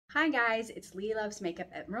Hi guys, it's Lee Loves Makeup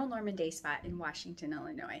at Merle Norman Day Spa in Washington,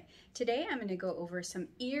 Illinois. Today I'm going to go over some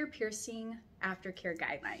ear piercing aftercare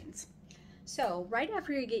guidelines. So right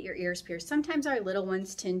after you get your ears pierced, sometimes our little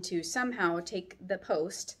ones tend to somehow take the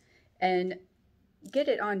post and get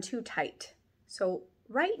it on too tight. So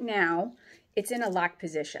right now it's in a lock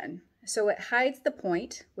position. So it hides the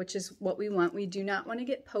point, which is what we want. We do not want to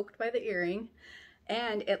get poked by the earring,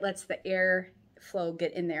 and it lets the air flow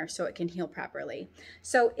get in there so it can heal properly.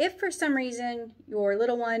 So if for some reason your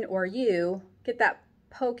little one or you get that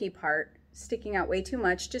pokey part sticking out way too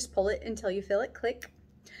much, just pull it until you feel it click.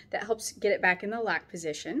 That helps get it back in the lock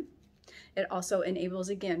position. It also enables,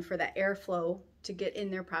 again, for that airflow to get in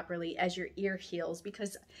there properly as your ear heals,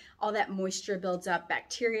 because all that moisture builds up,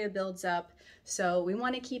 bacteria builds up. So we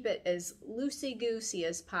want to keep it as loosey-goosey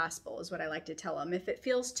as possible is what I like to tell them. If it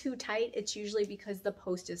feels too tight, it's usually because the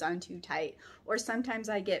post is on too tight. Or sometimes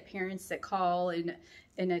I get parents that call in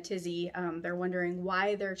a tizzy. They're wondering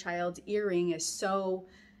why their child's earring is so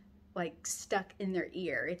like stuck in their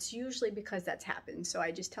ear. It's usually because that's happened. So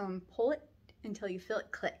I just tell them, pull it until you feel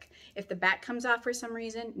it click. If the back comes off for some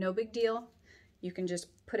reason, no big deal. You can just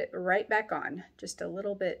put it right back on, just a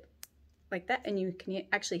little bit like that, and you can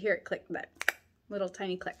actually hear it click, that little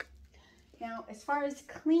tiny click. Now, as far as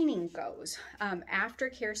cleaning goes,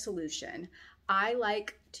 Aftercare solution, I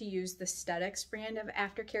like to use the Studex brand of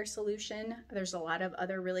Aftercare solution. There's a lot of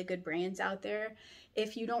other really good brands out there.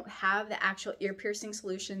 If you don't have the actual ear piercing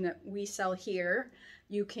solution that we sell here,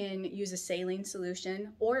 you can use a saline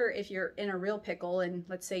solution, or if you're in a real pickle and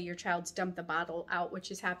let's say your child's dumped the bottle out, which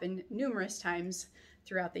has happened numerous times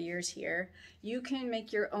throughout the years here, you can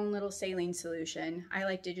make your own little saline solution. I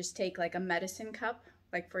like to just take like a medicine cup,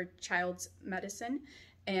 like for child's medicine,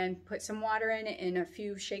 and put some water in it and a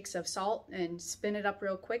few shakes of salt and spin it up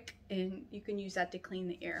real quick, and you can use that to clean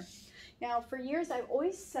the ear. Now, for years I've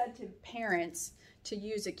always said to parents to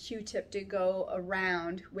use a Q-tip to go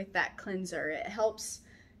around with that cleanser. It helps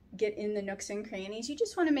get in the nooks and crannies. You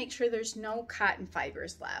just want to make sure there's no cotton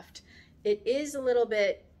fibers left. It is a little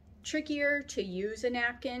bit trickier to use a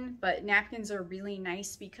napkin, but napkins are really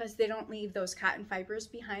nice because they don't leave those cotton fibers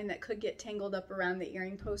behind that could get tangled up around the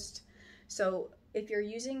earring post. So if you're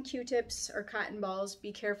using Q-tips or cotton balls,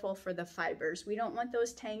 be careful for the fibers. We don't want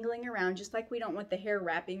those tangling around, just like we don't want the hair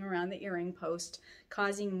wrapping around the earring post,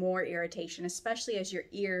 causing more irritation, especially as your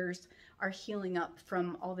ears are healing up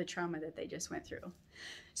from all the trauma that they just went through.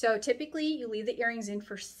 So typically you leave the earrings in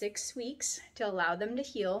for 6 weeks to allow them to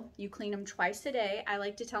heal. You clean them twice a day. I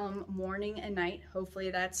like to tell them morning and night.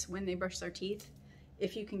 Hopefully that's when they brush their teeth,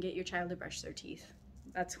 if you can get your child to brush their teeth.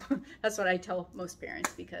 That's what I tell most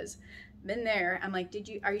parents, because been there. I'm like,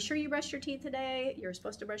 are you sure you brushed your teeth today? You're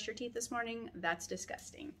supposed to brush your teeth this morning? That's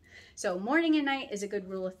disgusting. So morning and night is a good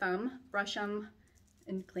rule of thumb. Brush them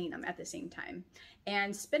and clean them at the same time.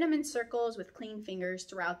 And spin them in circles with clean fingers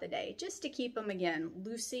throughout the day, just to keep them, again,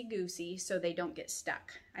 loosey-goosey so they don't get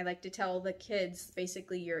stuck. I like to tell the kids,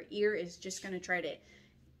 basically your ear is just going to try to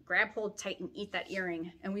grab hold tight and eat that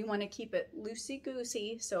earring, and we want to keep it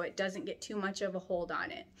loosey-goosey so it doesn't get too much of a hold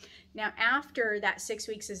on it. Now, after that 6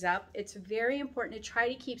 weeks is up, it's very important to try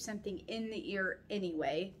to keep something in the ear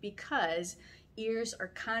anyway, because ears are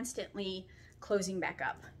constantly closing back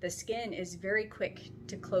up. The skin is very quick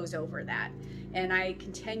to close over that, and I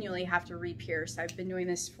continually have to re-pierce. I've been doing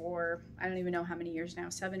this for I don't even know how many years now,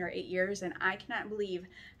 7 or 8 years, and I cannot believe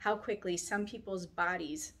how quickly some people's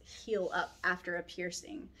bodies heal up after a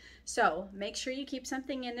piercing. So make sure you keep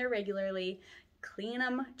something in there regularly, clean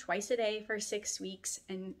them twice a day for 6 weeks,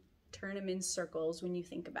 and turn them in circles when you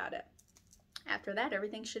think about it. After that,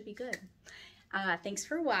 everything should be good. Thanks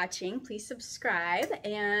for watching. Please subscribe.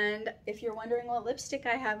 And if you're wondering what lipstick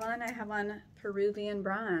I have on Peruvian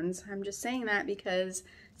Bronze. I'm just saying that because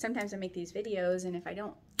sometimes I make these videos, and if I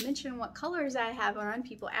don't mention what colors I have on,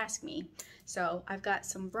 people ask me. So I've got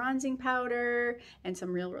some bronzing powder and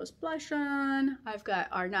some Real Rose blush on. I've got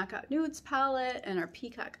our Knockout Nudes palette and our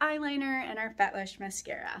Peacock eyeliner and our Fat Lash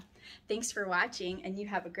mascara. Thanks for watching, and you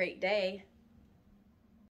have a great day.